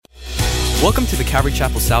Welcome to the Calvary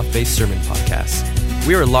Chapel South Bay Sermon Podcast.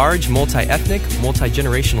 We are a large, multi-ethnic,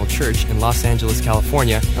 multi-generational church in Los Angeles,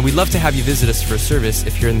 California, and we'd love to have you visit us for a service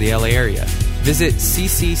if you're in the LA area. Visit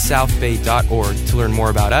ccsouthbay.org to learn more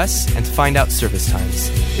about us and to find out service times.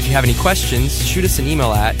 If you have any questions, shoot us an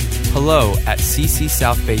email at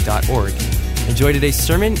hello@ccsouthbay.org. Enjoy today's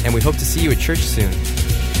sermon, and we hope to see you at church soon.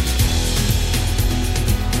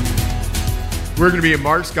 We're going to be in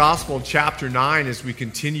Mark's Gospel, chapter 9, as we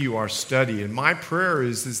continue our study. And my prayer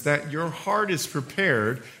is that your heart is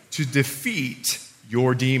prepared to defeat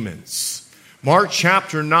your demons. Mark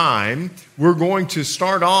chapter 9, we're going to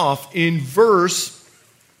start off in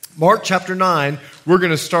Mark chapter 9, we're going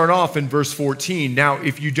to start off in verse 14. Now,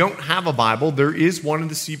 if you don't have a Bible, there is one in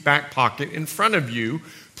the seat back pocket in front of you.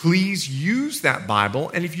 Please use that Bible.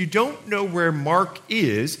 And if you don't know where Mark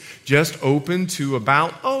is, just open to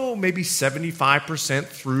about, maybe 75%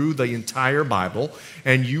 through the entire Bible,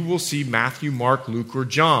 and you will see Matthew, Mark, Luke, or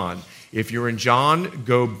John. If you're in John,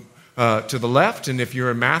 go to the left, and if you're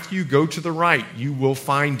in Matthew, go to the right. You will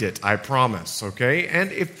find it, I promise, okay?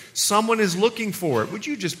 And if someone is looking for it, would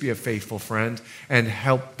you just be a faithful friend and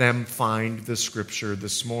help them find the scripture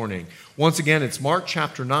this morning? Once again, it's Mark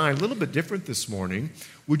chapter 9, a little bit different this morning.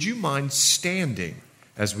 Would you mind standing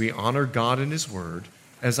as we honor God and His Word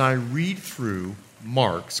as I read through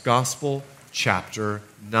Mark's Gospel, chapter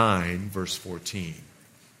 9, verse 14.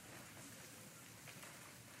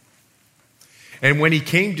 And when he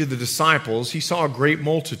came to the disciples, he saw a great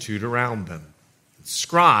multitude around them,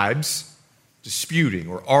 scribes disputing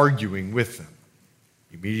or arguing with them.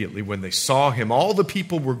 Immediately when they saw him, all the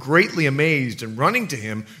people were greatly amazed and running to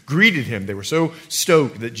him, greeted him. They were so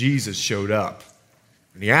stoked that Jesus showed up.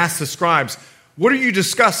 And he asked the scribes, "What are you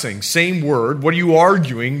discussing?" Same word. What are you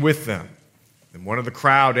arguing with them? And one of the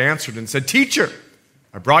crowd answered and said, "Teacher,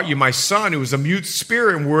 I brought you my son who is a mute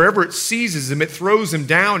spirit, and wherever it seizes him, it throws him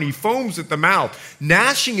down. He foams at the mouth,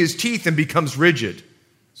 gnashing his teeth, and becomes rigid.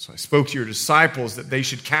 So I spoke to your disciples that they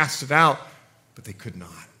should cast it out, but they could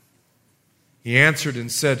not." He answered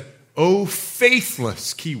and said, "O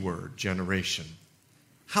faithless," keyword, generation,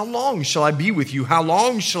 "how long shall I be with you? How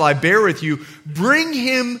long shall I bear with you? Bring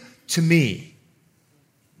him to me."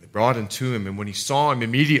 They brought him to him, and when he saw him,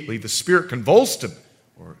 immediately the spirit convulsed him,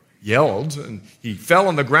 or yelled, and he fell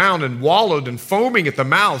on the ground and wallowed and foaming at the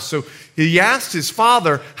mouth. So he asked his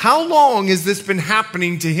father, "How long has this been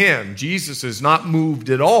happening to him?" Jesus is not moved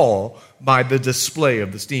at all by the display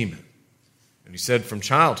of this demon. And he said, "From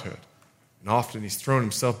childhood. And often he's thrown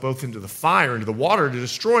himself both into the fire and into the water to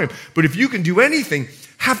destroy him. But if you can do anything,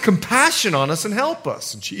 have compassion on us and help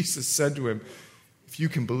us." And Jesus said to him, "If you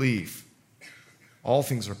can believe, all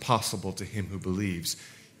things are possible to him who believes."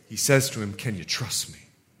 He says to him, "Can you trust me?"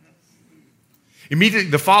 Immediately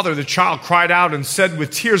the father of the child cried out and said with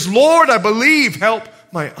tears, "Lord, I believe, help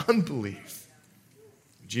my unbelief."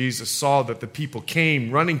 Jesus saw that the people came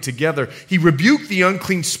running together. He rebuked the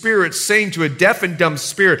unclean spirit, saying to a deaf and dumb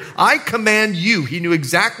spirit, "I command you," he knew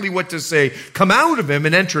exactly what to say, "come out of him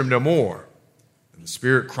and enter him no more." And the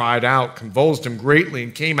spirit cried out, convulsed him greatly,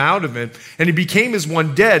 and came out of him, and he became as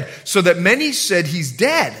one dead, so that many said, "He's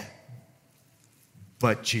dead."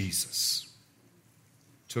 But Jesus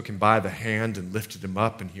took him by the hand and lifted him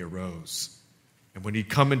up, and he arose. And when he'd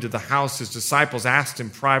come into the house, his disciples asked him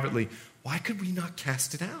privately, "Why could we not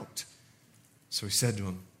cast it out?" So he said to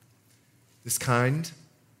him, "This kind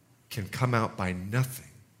can come out by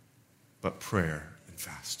nothing but prayer and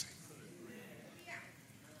fasting."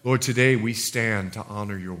 Lord, today we stand to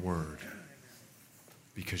honor your word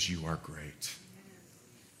because you are great.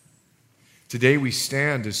 Today we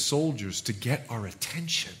stand as soldiers to get our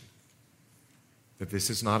attention that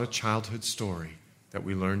this is not a childhood story that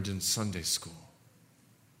we learned in Sunday school,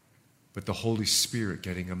 but the Holy Spirit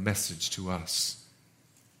getting a message to us: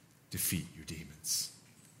 defeat your demons.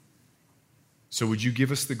 So would you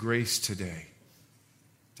give us the grace today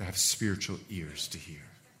to have spiritual ears to hear?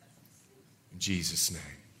 In Jesus' name,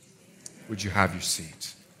 would you have your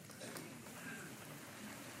seat?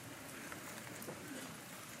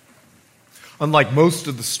 Unlike most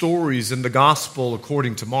of the stories in the gospel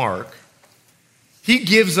according to Mark, he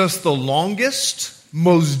gives us the longest,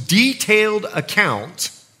 most detailed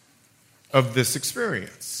account of this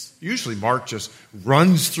experience. Usually Mark just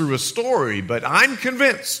runs through a story, but I'm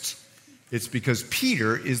convinced it's because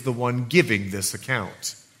Peter is the one giving this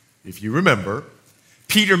account. If you remember,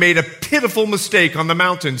 Peter made a pitiful mistake on the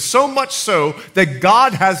mountain, so much so that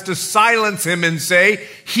God has to silence him and say,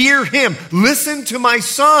 "Hear him, listen to my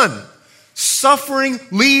son. Suffering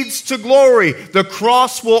leads to glory. The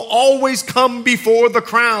cross will always come before the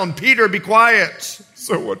crown. Peter, be quiet."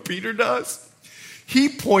 So what Peter does? he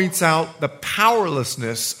points out the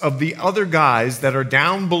powerlessness of the other guys that are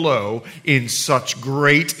down below in such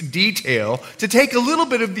great detail to take a little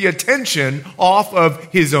bit of the attention off of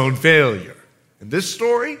his own failure. And this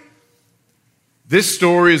story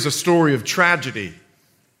is a story of tragedy.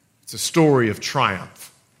 It's a story of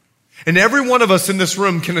triumph. And every one of us in this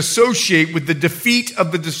room can associate with the defeat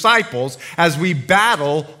of the disciples as we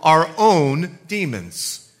battle our own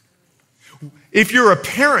demons. If you're a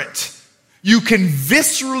parent, you can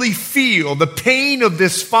viscerally feel the pain of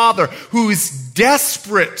this father who is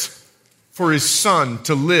desperate for his son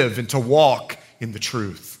to live and to walk in the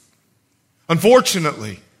truth.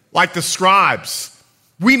 Unfortunately, like the scribes,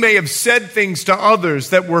 we may have said things to others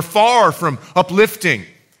that were far from uplifting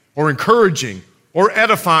or encouraging or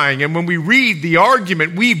edifying. And when we read the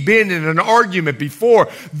argument, we've been in an argument before.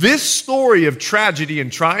 This story of tragedy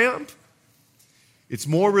and triumph, it's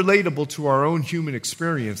more relatable to our own human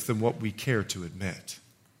experience than what we care to admit.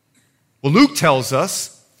 Well, Luke tells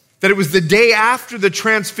us that it was the day after the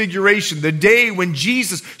transfiguration, the day when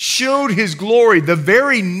Jesus showed his glory. The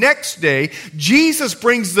very next day, Jesus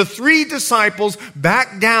brings the 3 disciples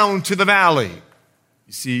back down to the valley.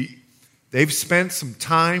 You see, they've spent some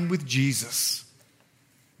time with Jesus.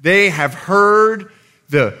 They have heard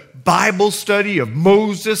the Bible study of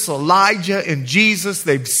Moses, Elijah, and Jesus.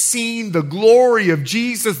 They've seen the glory of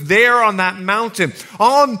Jesus there on that mountain.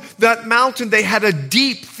 On that mountain, they had a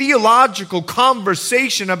deep theological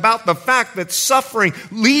conversation about the fact that suffering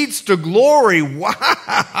leads to glory.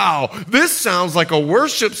 Wow! This sounds like a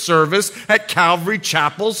worship service at Calvary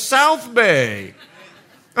Chapel, South Bay.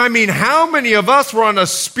 I mean, how many of us were on a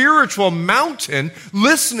spiritual mountain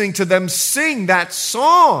listening to them sing that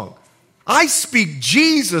song? I speak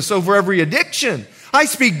Jesus over every addiction. I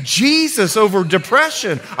speak Jesus over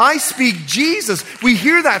depression. I speak Jesus. We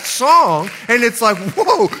hear that song and it's like,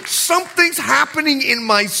 whoa, something's happening in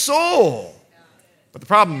my soul. But the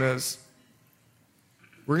problem is,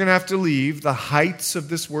 we're going to have to leave the heights of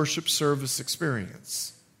this worship service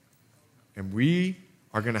experience. And we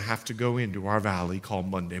are going to have to go into our valley called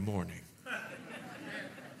Monday morning.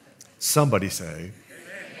 Somebody say,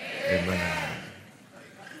 Amen.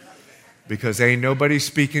 Because ain't nobody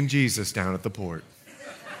speaking Jesus down at the port.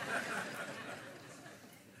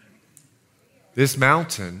 This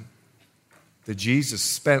mountain that Jesus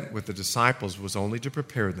spent with the disciples was only to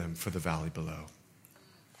prepare them for the valley below.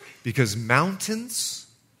 Because mountains,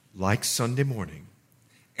 like Sunday morning,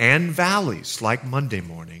 and valleys, like Monday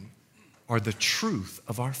morning, are the truth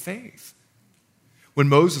of our faith. When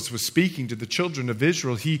Moses was speaking to the children of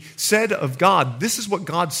Israel, he said of God, this is what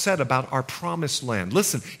God said about our promised land.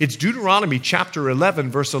 Listen, it's Deuteronomy chapter 11,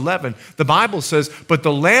 verse 11. The Bible says, but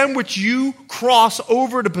the land which you cross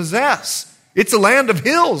over to possess, it's a land of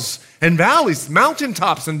hills and valleys,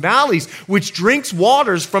 mountaintops and valleys, which drinks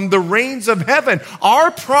waters from the rains of heaven.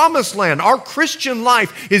 Our promised land, our Christian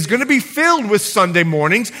life is going to be filled with Sunday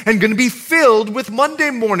mornings and going to be filled with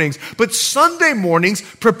Monday mornings. But Sunday mornings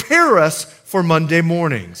prepare us for Monday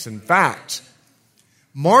mornings. In fact,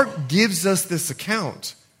 Mark gives us this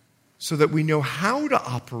account so that we know how to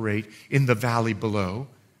operate in the valley below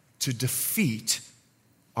to defeat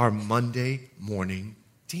our Monday morning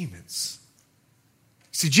demons.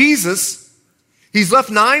 See, Jesus, he's left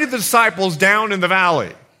 9 of the disciples down in the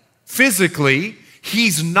valley. Physically,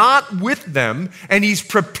 he's not with them, and he's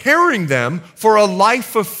preparing them for a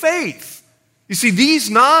life of faith. You see, these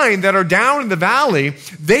 9 that are down in the valley,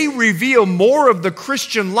 they reveal more of the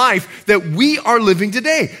Christian life that we are living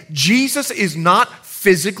today. Jesus is not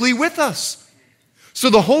physically with us. So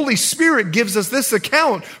the Holy Spirit gives us this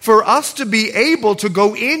account for us to be able to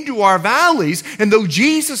go into our valleys. And though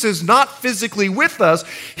Jesus is not physically with us,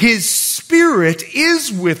 his Spirit is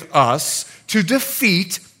with us to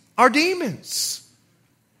defeat our demons.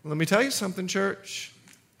 Let me tell you something, church.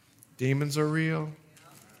 Demons are real.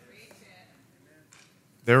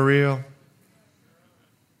 They're real.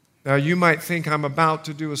 Now, you might think I'm about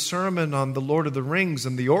to do a sermon on the Lord of the Rings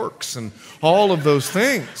and the orcs and all of those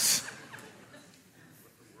things.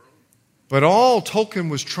 But all Tolkien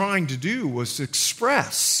was trying to do was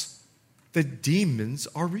express that demons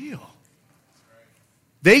are real.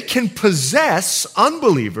 They can possess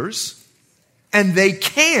unbelievers, and they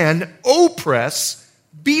can oppress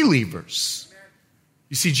believers.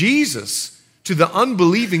 You see, Jesus, to the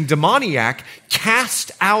unbelieving demoniac,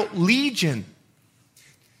 cast out legion.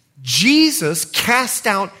 Jesus cast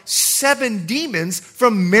out 7 demons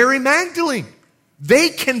from Mary Magdalene. They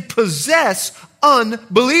can possess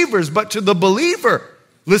unbelievers, but to the believer,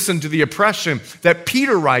 listen to the oppression that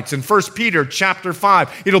Peter writes in 1 Peter chapter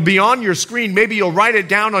 5. It'll be on your screen. Maybe you'll write it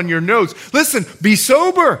down on your notes. Listen, be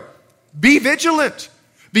sober. Be vigilant,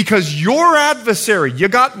 because your adversary, you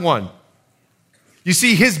got one. You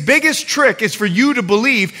see, his biggest trick is for you to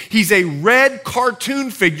believe he's a red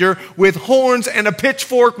cartoon figure with horns and a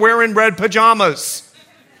pitchfork wearing red pajamas.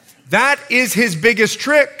 That is his biggest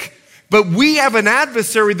trick. But we have an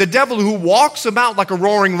adversary, the devil, who walks about like a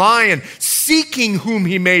roaring lion, seeking whom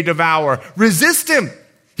he may devour. Resist him.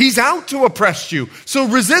 He's out to oppress you. So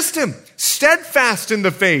resist him. Steadfast in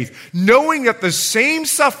the faith, knowing that the same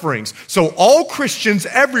sufferings, so all Christians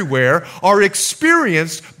everywhere, are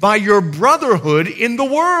experienced by your brotherhood in the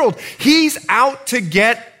world. He's out to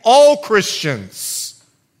get all Christians.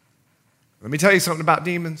 Let me tell you something about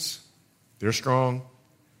demons. They're strong.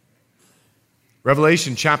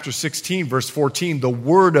 Revelation chapter 16, verse 14, the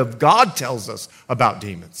Word of God tells us about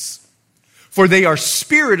demons. For they are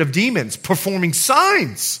spirit of demons, performing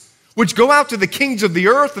signs, which go out to the kings of the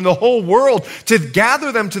earth and the whole world to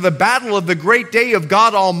gather them to the battle of the great day of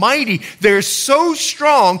God Almighty. They're so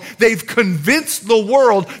strong, they've convinced the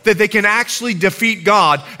world that they can actually defeat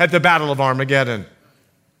God at the battle of Armageddon.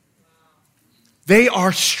 They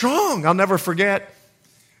are strong. I'll never forget.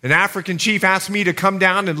 An African chief asked me to come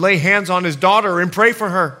down and lay hands on his daughter and pray for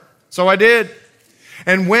her. So I did.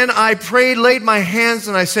 And when I prayed, laid my hands,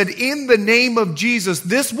 and I said, in the name of Jesus,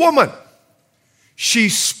 this woman, she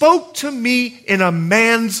spoke to me in a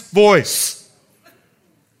man's voice.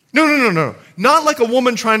 No. Not like a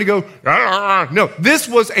woman trying to go, ah. No, this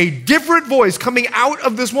was a different voice coming out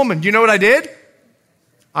of this woman. Do you know what I did?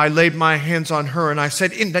 I laid my hands on her and I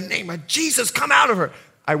said, in the name of Jesus, come out of her.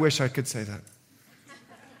 I wish I could say that.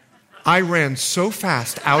 I ran so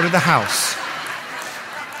fast out of the house.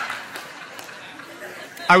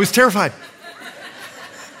 I was terrified.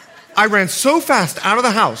 I ran so fast out of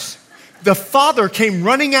the house. The father came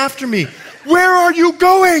running after me. Where are you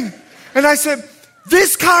going? And I said,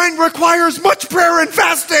 this kind requires much prayer and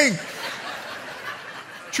fasting.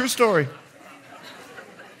 True story.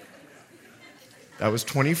 That was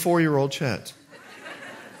 24-year-old Chet.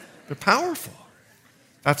 They're powerful.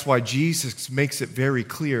 That's why Jesus makes it very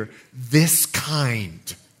clear, this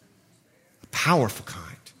kind, a powerful kind,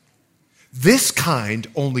 this kind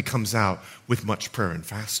only comes out with much prayer and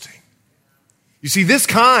fasting. You see, this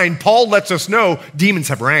kind, Paul lets us know, demons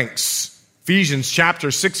have ranks. Ephesians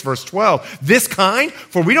chapter 6, verse 12. This kind,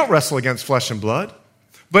 for we don't wrestle against flesh and blood,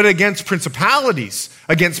 but against principalities,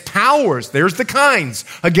 against powers, there's the kinds,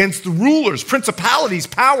 against the rulers, principalities,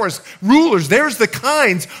 powers, rulers, there's the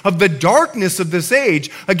kinds of the darkness of this age,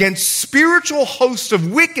 against spiritual hosts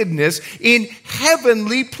of wickedness in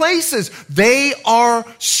heavenly places. They are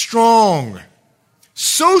strong.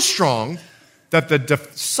 So strong that the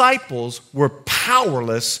disciples were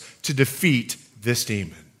powerless to defeat this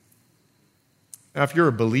demon. Now, if you're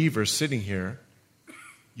a believer sitting here,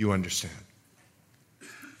 you understand.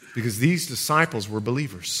 Because these disciples were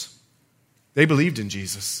believers. They believed in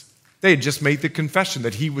Jesus. They had just made the confession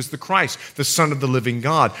that he was the Christ, the Son of the living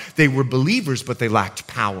God. They were believers, but they lacked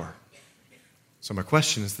power. So my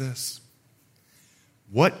question is this.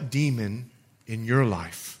 What demon in your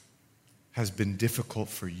life has been difficult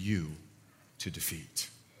for you to defeat?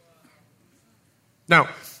 Now,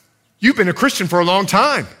 you've been a Christian for a long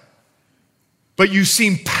time, but you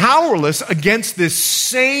seem powerless against this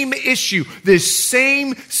same issue, this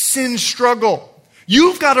same sin struggle.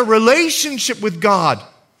 You've got a relationship with God.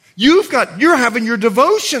 You're having your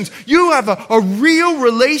devotions. You have a real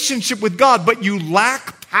relationship with God, but you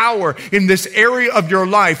lack power in this area of your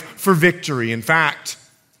life for victory. In fact,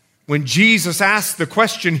 when Jesus asks the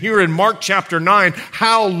question here in Mark chapter 9,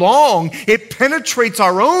 how long, it penetrates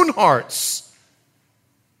our own hearts.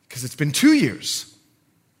 Because it's been 2 years,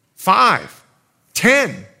 5,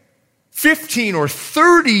 10, 15, or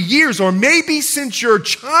 30 years, or maybe since your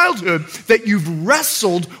childhood, that you've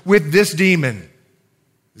wrestled with this demon.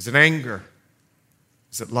 Is it anger?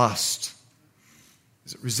 Is it lust?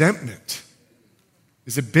 Is it resentment?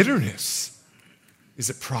 Is it bitterness? Is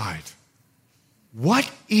it pride?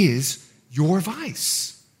 What is your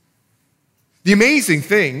vice? The amazing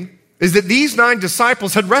thing is that these 9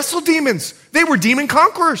 disciples had wrestled demons. They were demon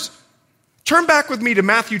conquerors. Turn back with me to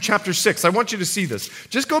Matthew chapter 6. I want you to see this.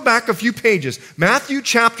 Just go back a few pages. Matthew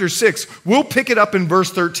chapter 6. We'll pick it up in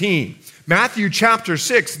verse 13. Matthew chapter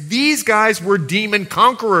 6. These guys were demon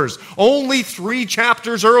conquerors. Only 3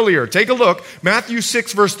 chapters earlier. Take a look. Matthew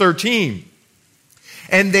 6 verse 13.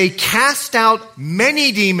 And they cast out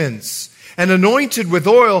many demons and anointed with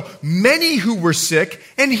oil many who were sick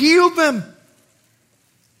and healed them.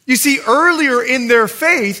 You see, earlier in their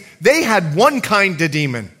faith, they had one kind of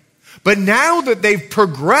demon. But now that they've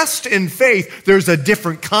progressed in faith, there's a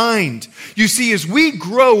different kind. You see, as we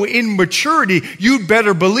grow in maturity, you'd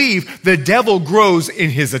better believe the devil grows in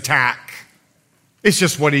his attack. It's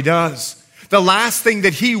just what he does. The last thing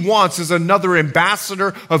that he wants is another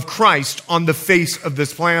ambassador of Christ on the face of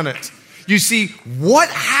this planet. You see, what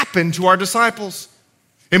happened to our disciples?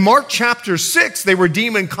 In Mark chapter 6, they were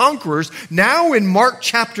demon conquerors. Now in Mark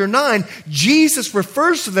chapter 9, Jesus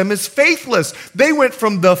refers to them as faithless. They went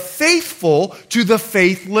from the faithful to the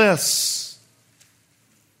faithless.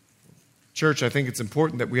 Church, I think it's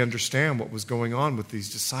important that we understand what was going on with these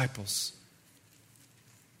disciples,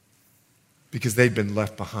 because they'd been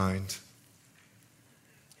left behind.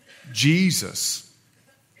 Jesus,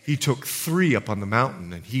 he took 3 up on the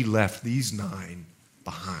mountain and he left these 9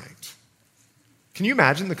 behind. Can you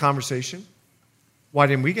imagine the conversation? Why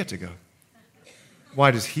didn't we get to go?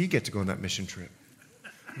 Why does he get to go on that mission trip?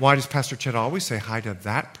 Why does Pastor Chet always say hi to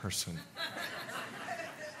that person?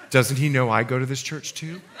 Doesn't he know I go to this church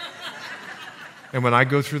too? And when I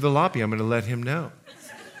go through the lobby, I'm going to let him know.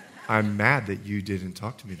 I'm mad that you didn't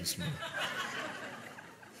talk to me this morning.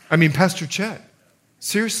 I mean, Pastor Chet,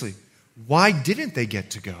 seriously, why didn't they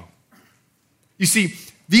get to go? You see,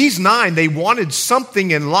 these 9, they wanted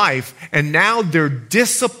something in life, and now they're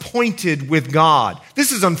disappointed with God.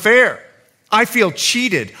 This is unfair. I feel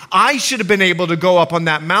cheated. I should have been able to go up on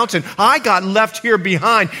that mountain. I got left here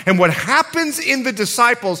behind. And what happens in the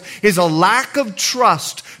disciples is a lack of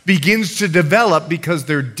trust begins to develop because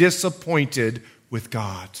they're disappointed with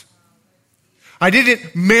God. I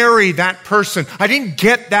didn't marry that person. I didn't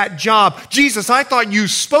get that job. Jesus, I thought you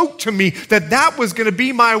spoke to me that was going to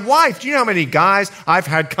be my wife. Do you know how many guys I've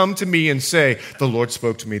had come to me and say, the Lord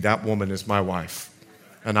spoke to me, that woman is my wife.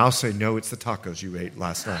 And I'll say, no, it's the tacos you ate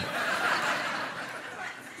last night.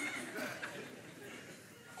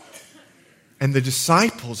 And the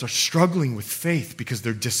disciples are struggling with faith because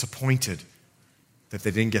they're disappointed that they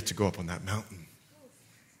didn't get to go up on that mountain.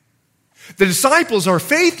 The disciples are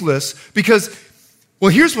faithless because,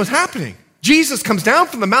 well, here's what's happening. Jesus comes down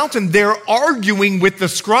from the mountain. They're arguing with the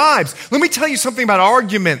scribes. Let me tell you something about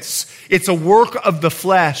arguments. It's a work of the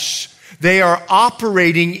flesh. They are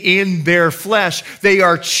operating in their flesh. They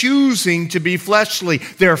are choosing to be fleshly.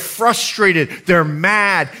 They're frustrated. They're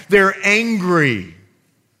mad. They're angry.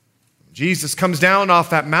 Jesus comes down off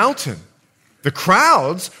that mountain. The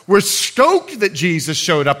crowds were stoked that Jesus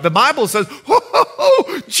showed up. The Bible says,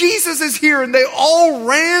 oh, Jesus is here, and they all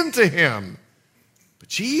ran to him. But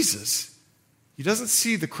Jesus, he doesn't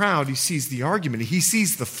see the crowd, he sees the argument. He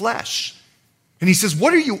sees the flesh. And he says,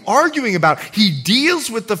 what are you arguing about? He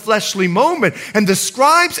deals with the fleshly moment, and the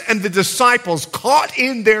scribes and the disciples, caught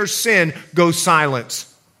in their sin, go silent.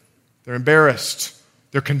 They're embarrassed.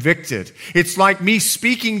 They're convicted. It's like me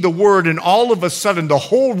speaking the word, and all of a sudden the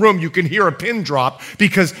whole room, you can hear a pin drop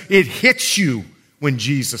because it hits you when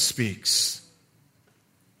Jesus speaks.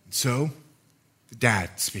 And so the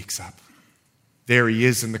dad speaks up. There he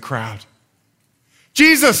is in the crowd.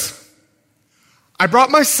 Jesus, I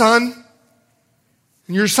brought my son,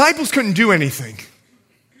 and your disciples couldn't do anything.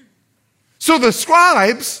 So the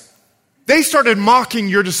scribes, they started mocking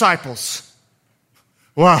your disciples.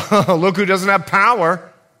 Well, look who doesn't have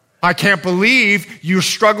power. I can't believe you're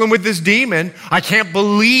struggling with this demon. I can't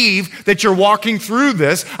believe that you're walking through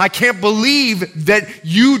this. I can't believe that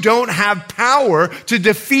you don't have power to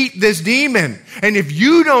defeat this demon. And if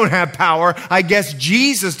you don't have power, I guess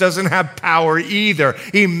Jesus doesn't have power either.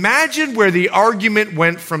 Imagine where the argument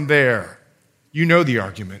went from there. You know the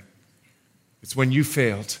argument. It's when you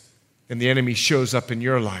failed and the enemy shows up in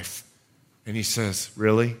your life and he says,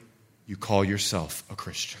 really? You call yourself a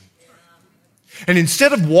Christian. And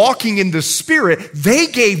instead of walking in the Spirit, they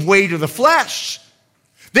gave way to the flesh.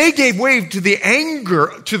 They gave way to the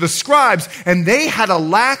anger to the scribes, and they had a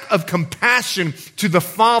lack of compassion to the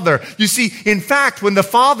Father. You see, in fact, when the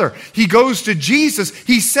Father, he goes to Jesus,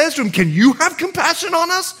 he says to him, can you have compassion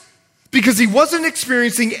on us? Because he wasn't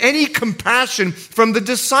experiencing any compassion from the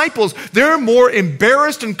disciples. They're more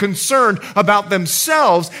embarrassed and concerned about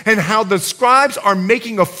themselves and how the scribes are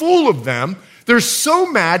making a fool of them. They're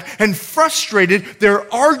so mad and frustrated,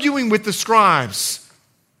 they're arguing with the scribes.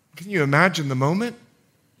 Can you imagine the moment?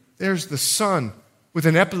 There's the son with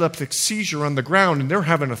an epileptic seizure on the ground, and they're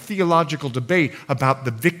having a theological debate about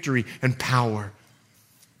the victory and power.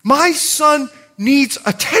 My son needs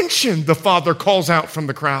attention, the father calls out from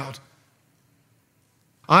the crowd.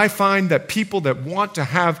 I find that people that want to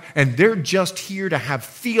have, and they're just here to have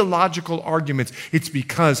theological arguments, it's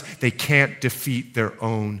because they can't defeat their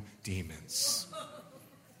own demons.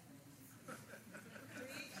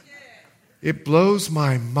 It blows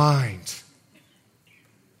my mind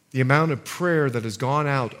the amount of prayer that has gone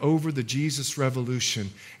out over the Jesus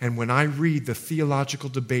Revolution, and when I read the theological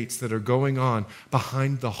debates that are going on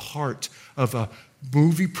behind the heart of a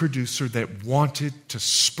movie producer that wanted to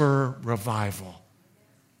spur revival.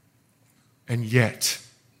 And yet,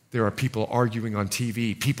 there are people arguing on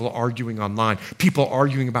TV, people arguing online, people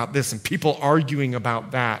arguing about this, and people arguing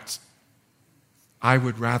about that. I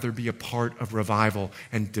would rather be a part of revival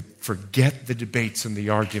and to forget the debates and the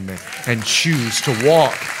argument and choose to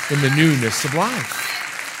walk in the newness of life.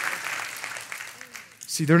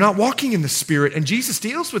 See, they're not walking in the Spirit, and Jesus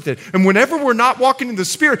deals with it. And whenever we're not walking in the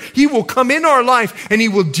Spirit, He will come in our life and He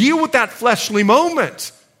will deal with that fleshly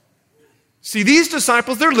moment. See, these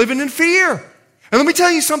disciples, they're living in fear. And let me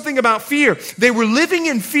tell you something about fear. They were living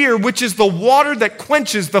in fear, which is the water that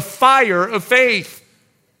quenches the fire of faith.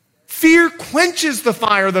 Fear quenches the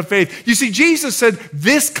fire of the faith. You see, Jesus said,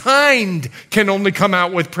 this kind can only come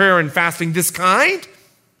out with prayer and fasting. This kind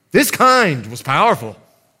was powerful.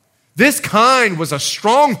 This kind was a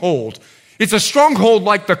stronghold. It's a stronghold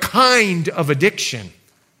like the kind of addiction.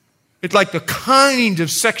 It's like the kind of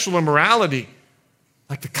sexual immorality,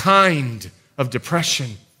 like the kind of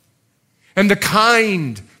depression, and the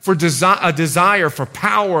kind for a desire for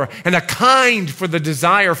power, and a kind for the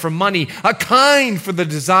desire for money, a kind for the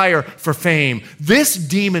desire for fame. This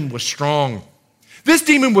demon was strong. This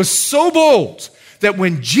demon was so bold that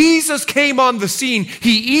when Jesus came on the scene,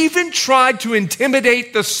 He even tried to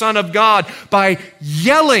intimidate the Son of God by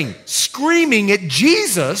yelling, screaming at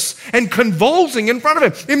Jesus and convulsing in front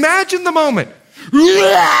of Him. Imagine the moment.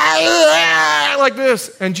 Like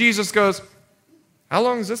this. And Jesus goes, how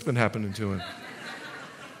long has this been happening to him?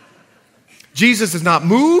 Jesus is not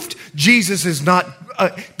moved. Jesus is not,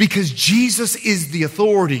 because Jesus is the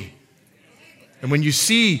authority. And when you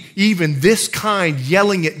see even this kind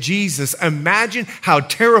yelling at Jesus, imagine how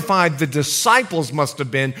terrified the disciples must have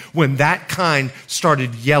been when that kind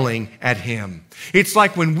started yelling at Him. It's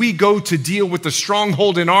like when we go to deal with the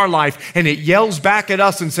stronghold in our life and it yells back at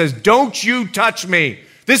us and says, don't you touch me.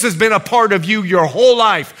 This has been a part of you your whole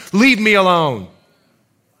life. Leave me alone.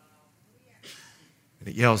 And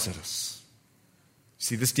it yells at us.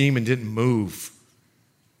 See, this demon didn't move.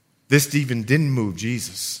 This demon didn't move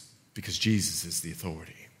Jesus because Jesus is the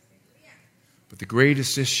authority. But the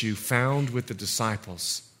greatest issue found with the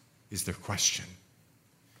disciples is their question.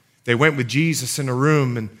 They went with Jesus in a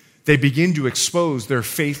room and they begin to expose their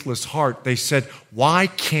faithless heart. They said, why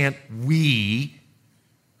can't we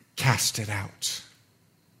cast it out?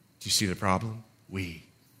 Do you see the problem? We.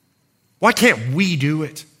 Why can't we do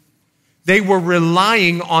it? They were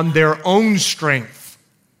relying on their own strength.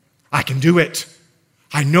 I can do it.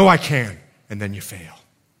 I know I can. And then you fail.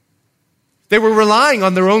 They were relying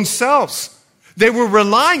on their own selves. They were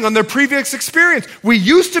relying on their previous experience. We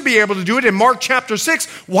used to be able to do it in Mark chapter 6.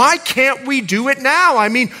 Why can't we do it now? I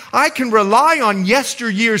mean, I can rely on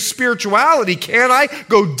yesteryear's spirituality. Can't I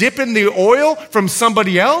go dip in the oil from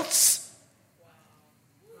somebody else?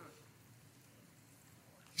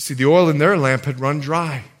 You see, the oil in their lamp had run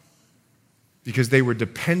dry because they were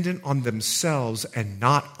dependent on themselves and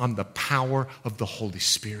not on the power of the Holy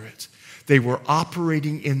Spirit. They were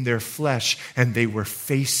operating in their flesh and they were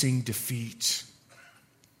facing defeat.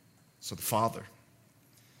 So the Father,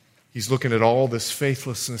 He's looking at all this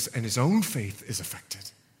faithlessness and His own faith is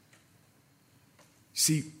affected.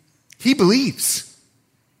 See, He believes.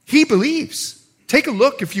 He believes. Take a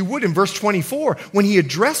look, if you would, in verse 24. When He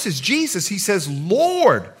addresses Jesus, He says,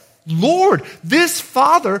 Lord, Lord. This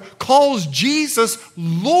Father calls Jesus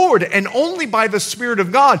Lord, and only by the Spirit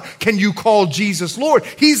of God can you call Jesus Lord.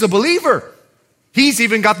 He's a believer. He's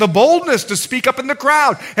even got the boldness to speak up in the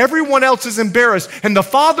crowd. Everyone else is embarrassed, and the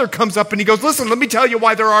Father comes up and He goes, listen, let me tell you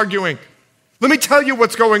why they're arguing. Let me tell you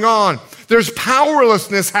what's going on. There's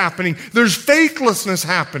powerlessness happening. There's faithlessness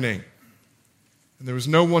happening. And there was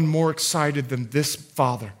no one more excited than this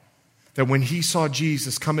Father, that when He saw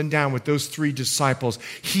Jesus coming down with those 3 disciples,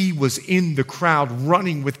 He was in the crowd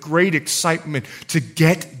running with great excitement to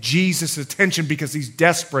get Jesus' attention because He's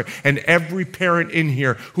desperate. And every parent in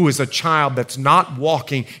here who is a child that's not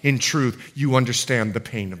walking in truth, you understand the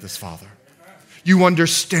pain of this Father. You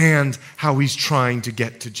understand how He's trying to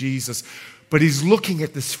get to Jesus. But He's looking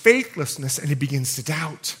at this faithlessness and He begins to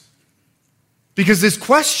doubt. Because this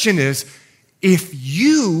question is, if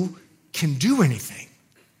you can do anything.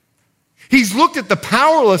 He's looked at the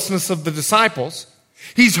powerlessness of the disciples.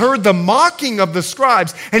 He's heard the mocking of the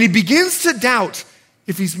scribes. And he begins to doubt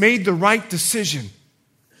if he's made the right decision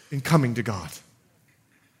in coming to God.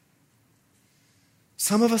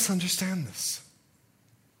 Some of us understand this.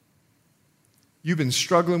 You've been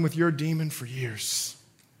struggling with your demon for years.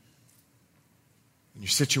 and your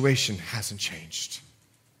situation hasn't changed.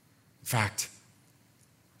 In fact,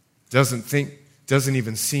 doesn't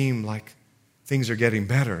even seem like things are getting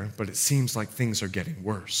better, but it seems like things are getting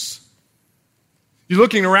worse. You're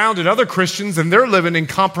looking around at other Christians and they're living in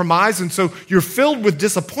compromise, and so you're filled with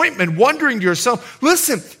disappointment, wondering to yourself,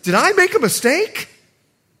 listen, did I make a mistake?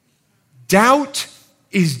 Doubt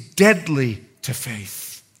is deadly to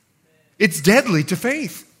faith. It's deadly to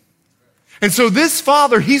faith. And so this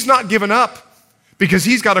father, he's not given up because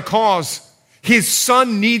he's got a cause. His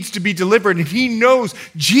son needs to be delivered, and he knows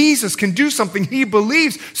Jesus can do something. He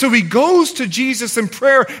believes. So he goes to Jesus in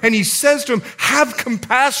prayer, and he says to him, have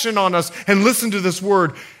compassion on us. And listen to this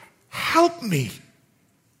word, help me.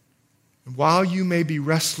 And while you may be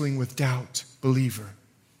wrestling with doubt, believer,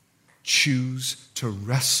 choose to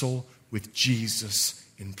wrestle with Jesus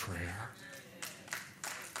in prayer.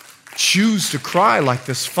 Choose to cry like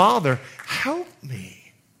this father, help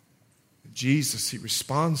me. And Jesus, he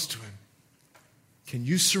responds to him. Can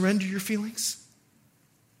you surrender your feelings?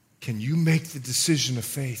 Can you make the decision of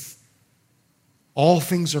faith? All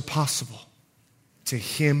things are possible to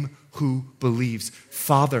him who believes.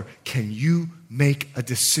 Father, can you make a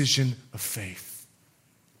decision of faith?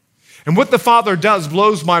 And what the Father does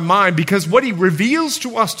blows my mind, because what he reveals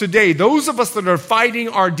to us today, those of us that are fighting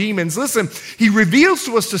our demons, listen, he reveals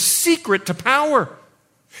to us the secret to power.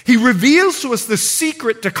 He reveals to us the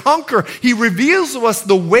secret to conquer. He reveals to us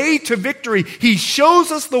the way to victory. He shows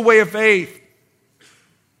us the way of faith.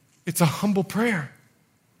 It's a humble prayer.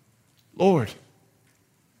 Lord,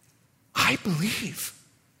 I believe.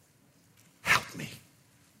 Help me.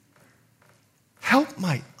 Help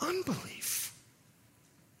my unbelief.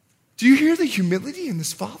 Do you hear the humility in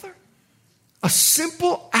this father? A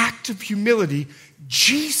simple act of humility.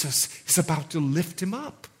 Jesus is about to lift him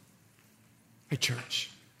up. Hey, church.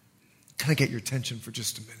 Can I get your attention for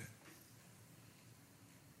just a minute?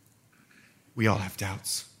 We all have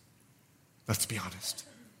doubts. Let's be honest.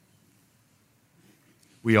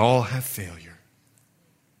 We all have failure.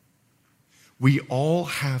 We all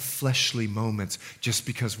have fleshly moments. Just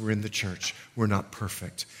because we're in the church, we're not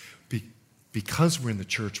perfect. Because we're in the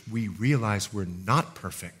church, we realize we're not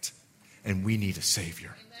perfect and we need a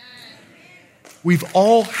Savior. We've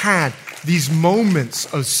all had these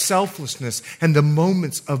moments of selflessness and the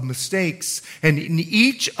moments of mistakes. And in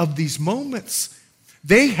each of these moments,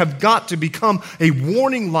 they have got to become a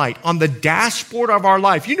warning light on the dashboard of our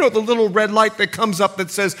life. You know the little red light that comes up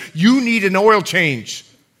that says, you need an oil change.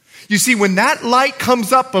 You see, when that light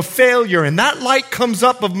comes up of failure, and that light comes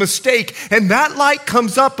up of mistake, and that light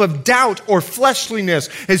comes up of doubt or fleshliness,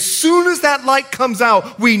 as soon as that light comes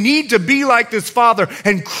out, we need to be like this father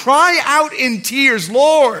and cry out in tears,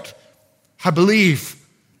 Lord, I believe,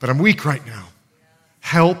 but I'm weak right now.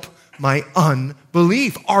 Help my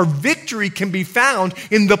unbelief. Our victory can be found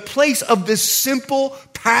in the place of this simple,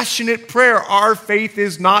 passionate prayer. Our faith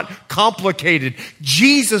is not complicated.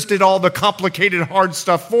 Jesus did all the complicated, hard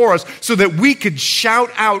stuff for us so that we could shout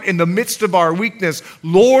out in the midst of our weakness,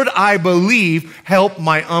 Lord, I believe, help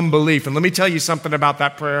my unbelief. And let me tell you something about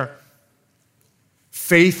that prayer.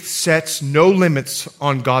 Faith sets no limits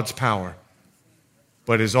on God's power,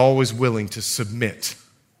 but is always willing to submit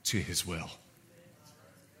to his will.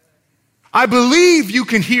 I believe you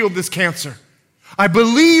can heal this cancer. I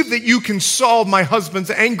believe that you can solve my husband's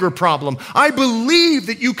anger problem. I believe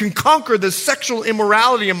that you can conquer the sexual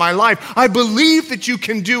immorality in my life. I believe that you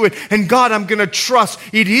can do it. And God, I'm going to trust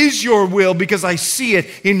it is your will because I see it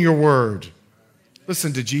in your word.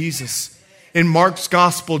 Listen to Jesus. In Mark's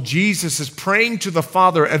gospel, Jesus is praying to the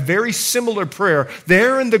Father a very similar prayer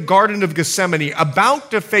there in the Garden of Gethsemane,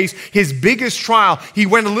 about to face his biggest trial. He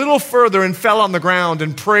went a little further and fell on the ground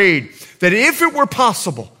and prayed that if it were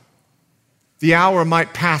possible, the hour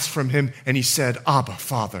might pass from him. And he said, Abba,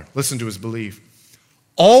 Father, listen to his belief.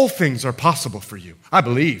 All things are possible for you. I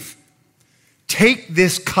believe. Take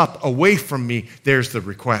this cup away from me. There's the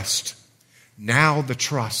request. Now the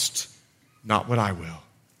trust, not what I will,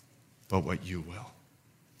 but what you will.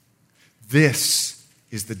 This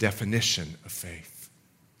is the definition of faith.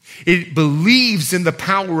 It believes in the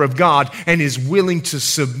power of God and is willing to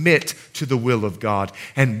submit to the will of God.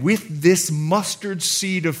 And with this mustard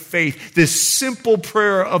seed of faith, this simple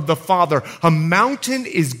prayer of the Father, a mountain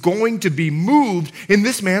is going to be moved in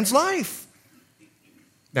this man's life.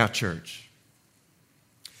 Now, church,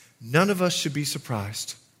 none of us should be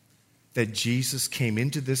surprised that Jesus came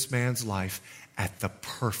into this man's life at the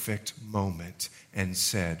perfect moment and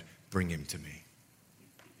said, bring him to me.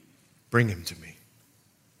 Bring him to me.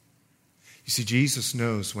 You see, Jesus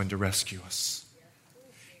knows when to rescue us.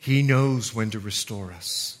 He knows when to restore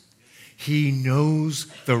us. He knows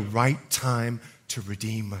the right time to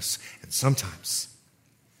redeem us. And sometimes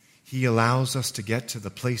he allows us to get to the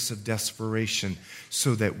place of desperation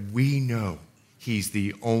so that we know he's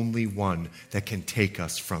the only one that can take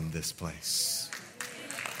us from this place.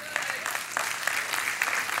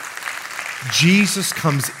 Jesus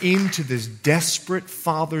comes into this desperate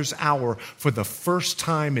father's hour for the first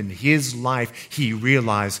time in his life. He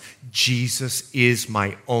realized Jesus is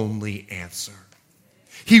my only answer.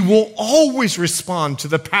 He will always respond to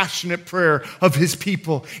the passionate prayer of his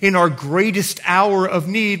people in our greatest hour of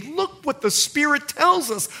need. Look what the Spirit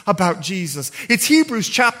tells us about Jesus. It's Hebrews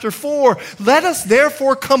chapter 4. Let us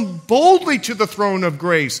therefore come boldly to the throne of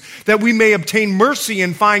grace, that we may obtain mercy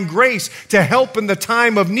and find grace to help in the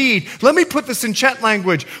time of need. Let me put this in Chet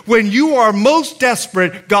language. When you are most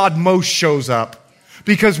desperate, God most shows up.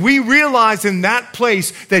 Because we realize in that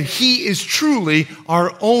place that he is truly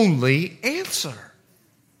our only answer.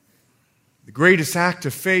 The greatest act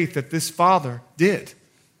of faith that this father did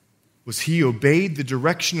was he obeyed the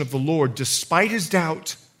direction of the Lord despite his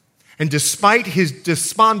doubt and despite his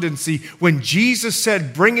despondency. When Jesus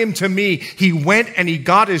said, "Bring him to me," he went and he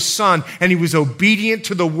got his son and he was obedient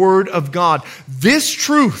to the word of God. This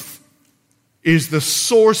truth is the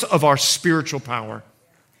source of our spiritual power.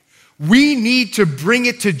 We need to bring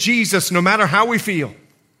it to Jesus no matter how we feel.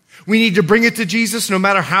 We need to bring it to Jesus no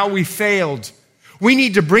matter how we failed. We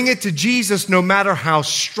need to bring it to Jesus no matter how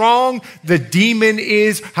strong the demon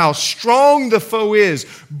is, how strong the foe is.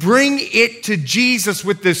 Bring it to Jesus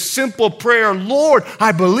with this simple prayer: Lord,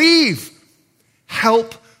 I believe.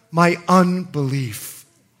 Help my unbelief.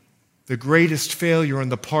 The greatest failure on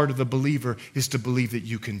the part of the believer is to believe that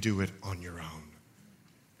you can do it on your own.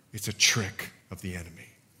 It's a trick of the enemy.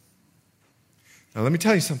 Now let me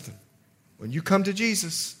tell you something. When you come to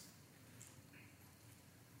Jesus,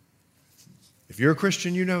 if you're a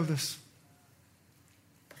Christian, you know this.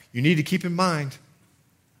 You need to keep in mind,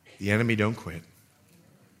 the enemy don't quit.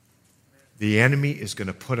 The enemy is going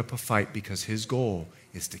to put up a fight because his goal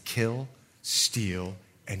is to kill, steal,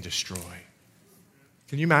 and destroy.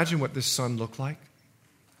 Can you imagine what this son looked like?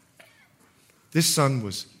 This son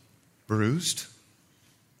was bruised,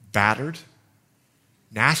 battered,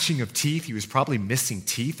 gnashing of teeth. He was probably missing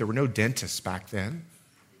teeth. There were no dentists back then.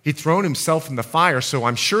 He'd thrown himself in the fire, so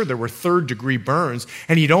I'm sure there were third-degree burns,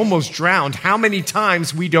 and he'd almost drowned. How many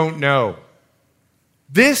times, we don't know.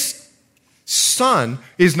 This son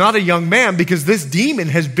is not a young man because this demon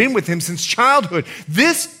has been with him since childhood.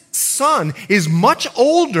 This son is much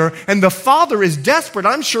older, and the father is desperate.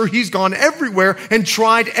 I'm sure he's gone everywhere and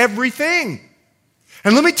tried everything.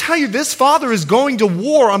 And let me tell you, this father is going to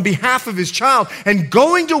war on behalf of his child, and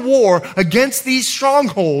going to war against these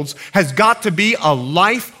strongholds has got to be a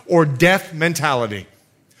life or death mentality.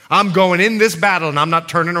 I'm going in this battle and I'm not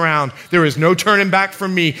turning around. There is no turning back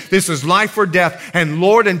from me. This is life or death. And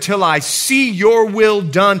Lord, until I see your will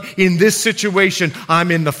done in this situation, I'm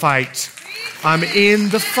in the fight. I'm in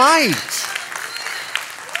the fight.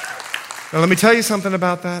 Now let me tell you something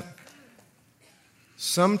about that.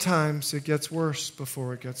 Sometimes it gets worse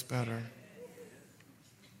before it gets better.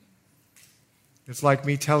 It's like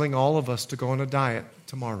me telling all of us to go on a diet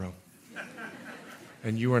tomorrow.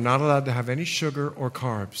 And you are not allowed to have any sugar or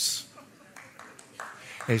carbs.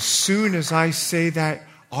 As soon as I say that,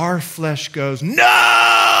 our flesh goes,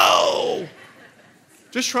 no!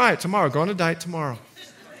 Just try it tomorrow. Go on a diet tomorrow.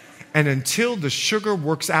 And until the sugar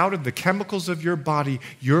works out of the chemicals of your body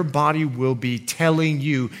will be telling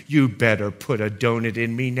you, you better put a donut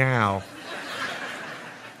in me now.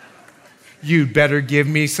 You better give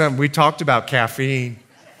me some. We talked about caffeine.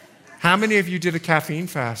 How many of you did a caffeine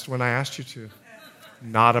fast when I asked you to?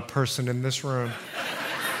 Not a person in this room.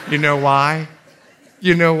 You know why?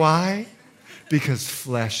 You know why? Because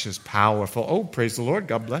flesh is powerful. Oh, praise the Lord.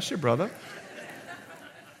 God bless you, brother.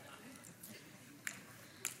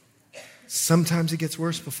 Sometimes it gets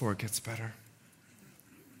worse before it gets better.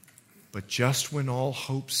 But just when all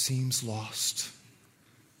hope seems lost,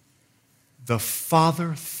 the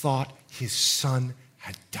father thought his son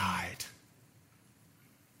had died.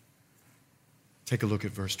 Take a look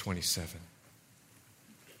at verse 27.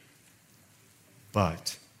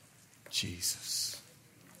 But Jesus.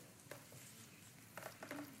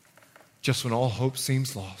 Just when all hope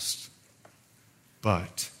seems lost,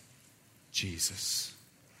 but Jesus.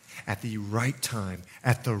 At the right time,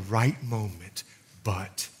 at the right moment,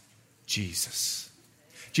 but Jesus.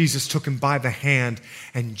 Jesus took him by the hand,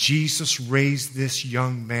 and Jesus raised this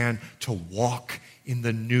young man to walk in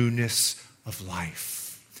the newness of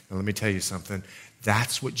life. Now let me tell you something.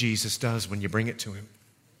 That's what Jesus does when you bring it to him.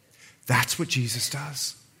 That's what Jesus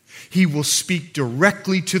does. He will speak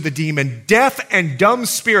directly to the demon. Deaf and dumb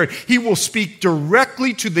spirit, he will speak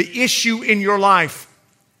directly to the issue in your life.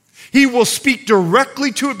 He will speak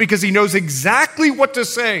directly to it because he knows exactly what to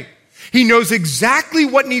say. He knows exactly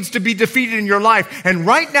what needs to be defeated in your life. And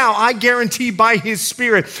right now, I guarantee by his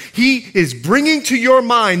Spirit, he is bringing to your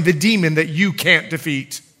mind the demon that you can't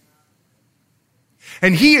defeat.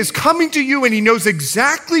 And he is coming to you and he knows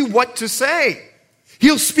exactly what to say.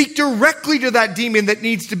 He'll speak directly to that demon that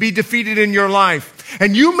needs to be defeated in your life.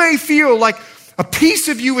 And you may feel like a piece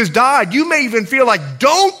of you has died. You may even feel like,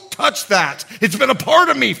 don't touch that. It's been a part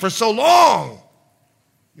of me for so long.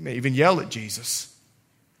 You may even yell at Jesus.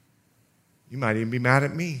 You might even be mad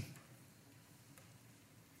at me.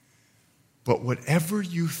 But whatever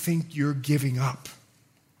you think you're giving up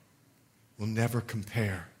will never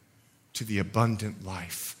compare to the abundant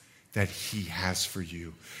life that he has for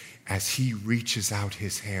you. As he reaches out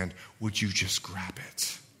his hand, would you just grab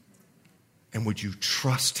it? And would you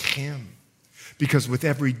trust him? Because with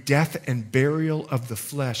every death and burial of the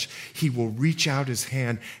flesh, he will reach out his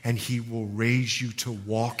hand and he will raise you to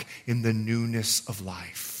walk in the newness of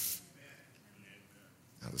life.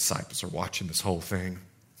 Now, the disciples are watching this whole thing.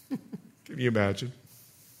 Can you imagine?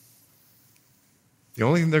 The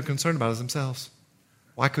only thing they're concerned about is themselves.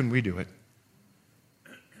 Why couldn't we do it?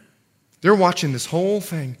 They're watching this whole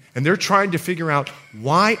thing, and they're trying to figure out,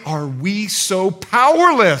 why are we so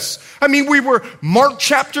powerless? I mean, we were, Mark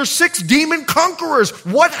chapter 6, demon conquerors.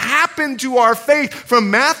 What happened to our faith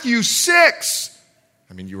from Matthew 6?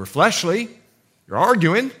 I mean, you were fleshly. You're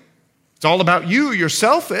arguing. It's all about you. You're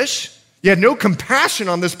selfish. You had no compassion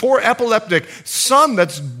on this poor epileptic son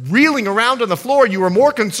that's reeling around on the floor. You were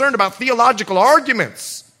more concerned about theological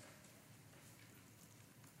arguments.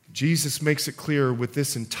 Jesus makes it clear with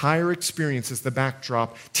this entire experience as the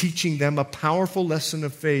backdrop, teaching them a powerful lesson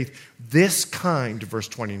of faith. This kind, verse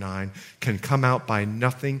 29, can come out by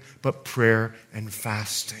nothing but prayer and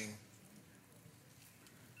fasting.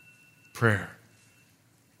 Prayer.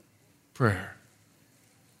 Prayer.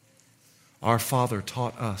 Our Father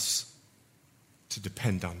taught us to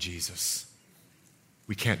depend on Jesus.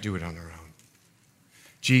 We can't do it on our own.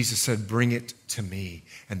 Jesus said, bring it to me,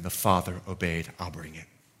 and the Father obeyed. I'll bring it.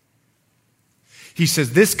 He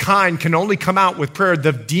says this kind can only come out with prayer.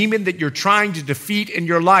 The demon that you're trying to defeat in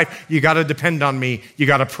your life, you got to depend on me. You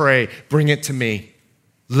got to pray. Bring it to me.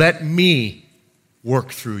 Let me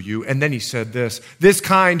work through you. And then he said this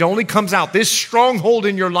kind only comes out, this stronghold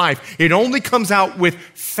in your life, it only comes out with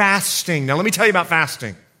fasting. Now let me tell you about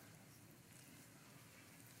fasting.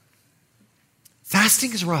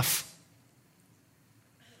 Fasting is rough.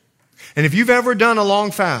 And if you've ever done a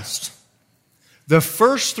long fast, the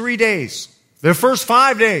first 3 days, the first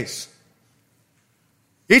 5 days,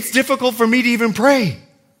 it's difficult for me to even pray.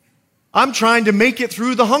 I'm trying to make it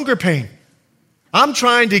through the hunger pain. I'm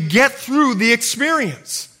trying to get through the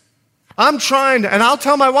experience. And I'll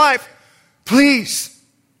tell my wife, please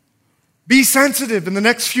be sensitive in the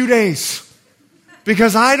next few days.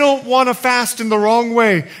 Because I don't want to fast in the wrong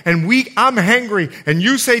way. And I'm hangry. And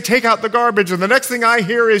you say, take out the garbage. And the next thing I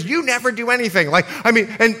hear is, you never do anything.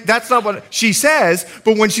 And that's not what she says.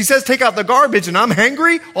 But when she says, take out the garbage and I'm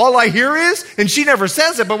hangry, all I hear is, and she never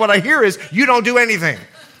says it, but what I hear is, you don't do anything.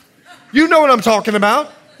 You know what I'm talking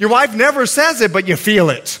about. Your wife never says it, but you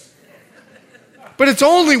feel it. But it's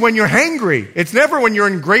only when you're hangry. It's never when you're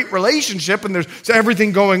in great relationship and there's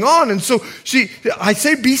everything going on. And so I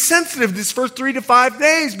say be sensitive this first 3 to 5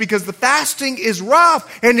 days because the fasting is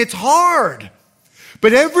rough and it's hard.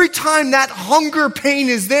 But every time that hunger pain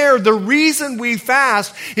is there, the reason we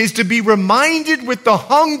fast is to be reminded with the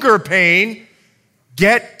hunger pain,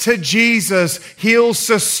 get to Jesus. He'll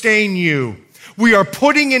sustain you. We are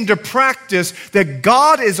putting into practice that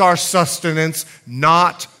God is our sustenance,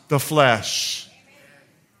 not the flesh.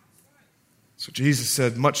 So Jesus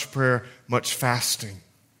said, much prayer, much fasting.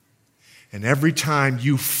 And every time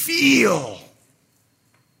you feel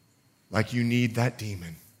like you need that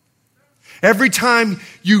demon, every time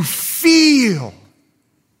you feel,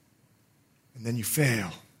 and then you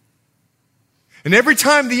fail, and every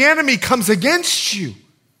time the enemy comes against you,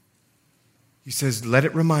 he says, let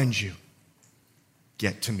it remind you,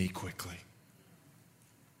 get to me quickly.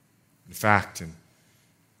 In fact, in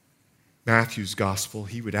Matthew's gospel,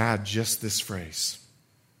 he would add just this phrase.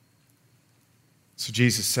 So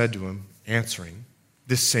Jesus said to him, answering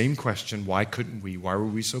this same question, why couldn't we? Why were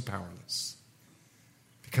we so powerless?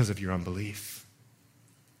 Because of your unbelief.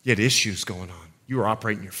 You had issues going on. You were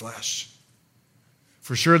operating your flesh.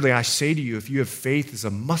 For surely I say to you, if you have faith as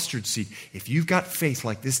a mustard seed, if you've got faith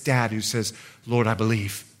like this dad who says, Lord, I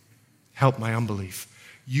believe, help my unbelief,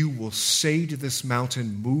 you will say to this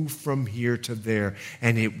mountain, move from here to there,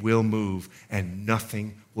 and it will move, and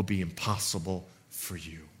nothing will be impossible for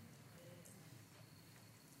you.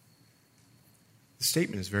 The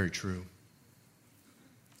statement is very true.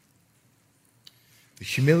 The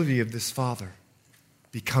humility of this father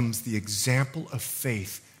becomes the example of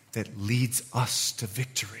faith that leads us to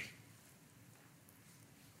victory.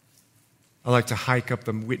 I like to hike up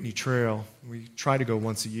the Whitney Trail. We try to go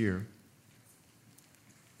once a year.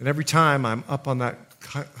 And every time I'm up on that,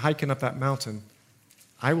 hiking up that mountain,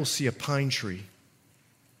 I will see a pine tree.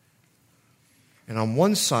 And on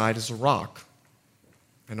one side is a rock,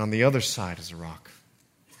 and on the other side is a rock.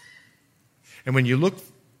 And when you look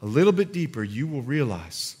a little bit deeper, you will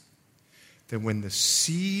realize that when the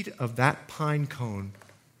seed of that pine cone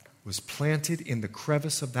was planted in the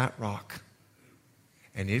crevice of that rock,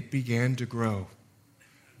 and it began to grow,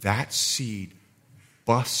 that seed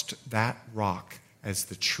bust that rock as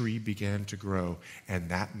the tree began to grow, and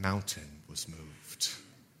that mountain was moved.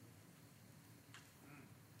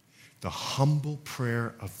 The humble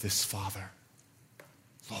prayer of this father,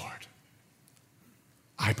 Lord,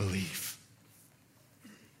 I believe.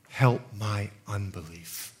 Help my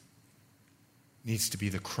unbelief, needs to be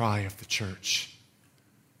the cry of the church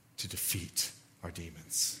to defeat our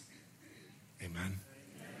demons. Amen.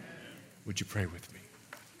 Would you pray with me?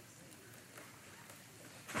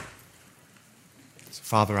 So,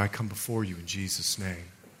 Father, I come before you in Jesus' name.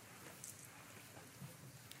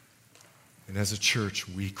 And as a church,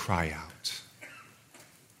 we cry out.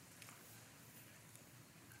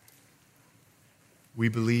 We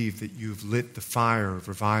believe that you've lit the fire of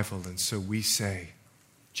revival, and so we say,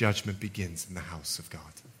 judgment begins in the house of God.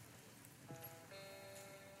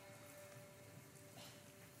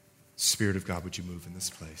 Spirit of God, would you move in this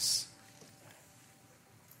place?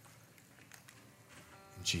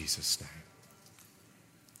 In Jesus' name.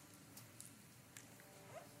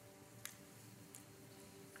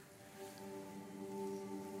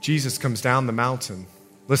 Jesus comes down the mountain.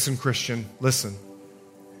 Listen, Christian, listen.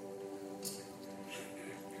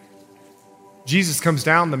 Jesus comes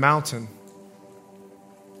down the mountain.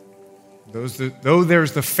 Though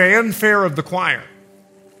there's the fanfare of the choir,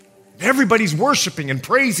 everybody's worshiping and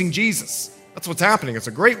praising Jesus. That's what's happening. It's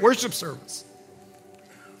a great worship service.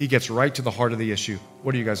 He gets right to the heart of the issue.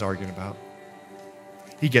 What are you guys arguing about?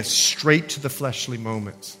 He gets straight to the fleshly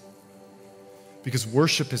moment. Because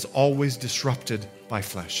worship is always disrupted by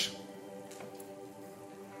flesh.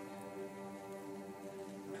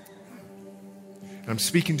 And I'm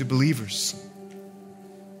speaking to believers.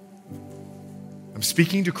 I'm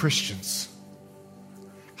speaking to Christians.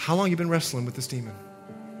 How long have you been wrestling with this demon?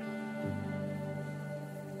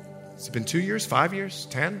 Has it been 2 years, 5 years,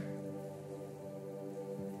 10?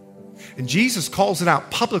 And Jesus calls it out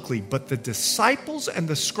publicly, but the disciples and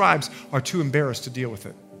the scribes are too embarrassed to deal with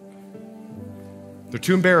it. They're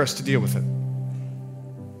too embarrassed to deal with it.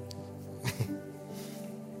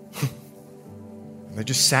 And they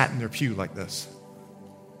just sat in their pew like this.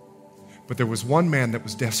 But there was one man that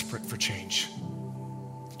was desperate for change.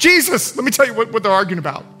 Jesus, let me tell you what they're arguing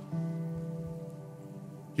about.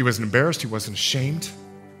 He wasn't embarrassed. He wasn't ashamed.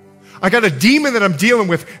 I got a demon that I'm dealing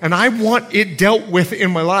with, and I want it dealt with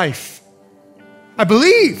in my life. I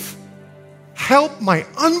believe. Help my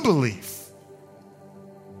unbelief.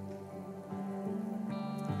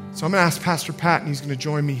 So I'm going to ask Pastor Pat, and he's going to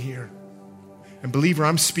join me here. And believer,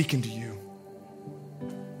 I'm speaking to you.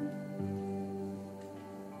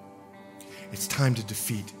 It's time to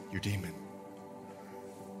defeat your demon.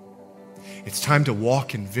 It's time to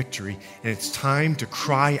walk in victory, and it's time to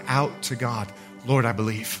cry out to God, Lord, I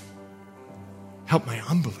believe. Help my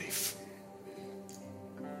unbelief.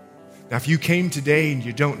 Now, if you came today and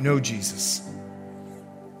you don't know Jesus,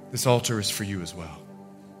 this altar is for you as well.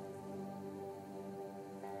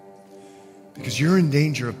 Because you're in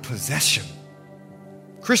danger of possession.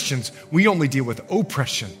 Christians, we only deal with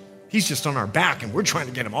oppression. He's just on our back and we're trying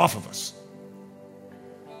to get him off of us.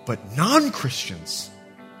 But non-Christians,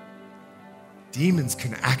 demons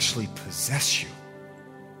can actually possess you.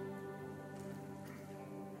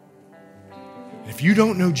 And if you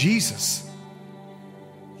don't know Jesus,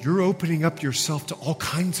 you're opening up yourself to all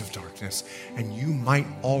kinds of darkness, and you might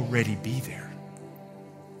already be there.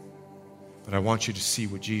 But I want you to see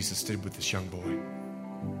what Jesus did with this young boy.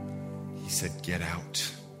 He said, get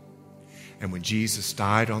out. And when Jesus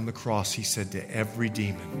died on the cross, he said to every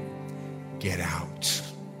demon, get out.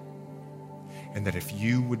 And that if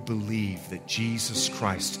you would believe that Jesus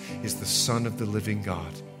Christ is the Son of the living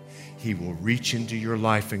God, he will reach into your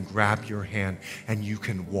life and grab your hand, and you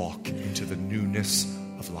can walk into the newness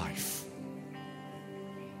of life.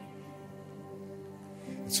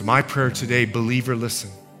 So my prayer today, believer, listen,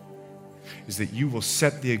 is that you will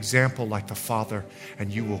set the example like the Father, and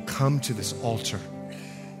you will come to this altar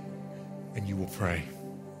and you will pray,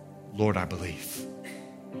 Lord, I believe.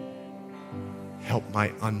 Help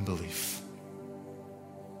my unbelief.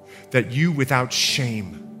 That you, without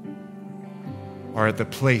shame, are at the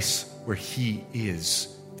place where He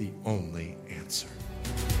is the only answer.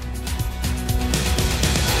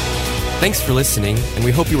 Thanks for listening, and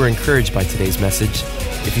we hope you were encouraged by today's message.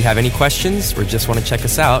 If you have any questions or just want to check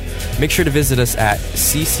us out, make sure to visit us at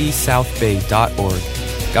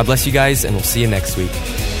ccsouthbay.org. God bless you guys, and we'll see you next week.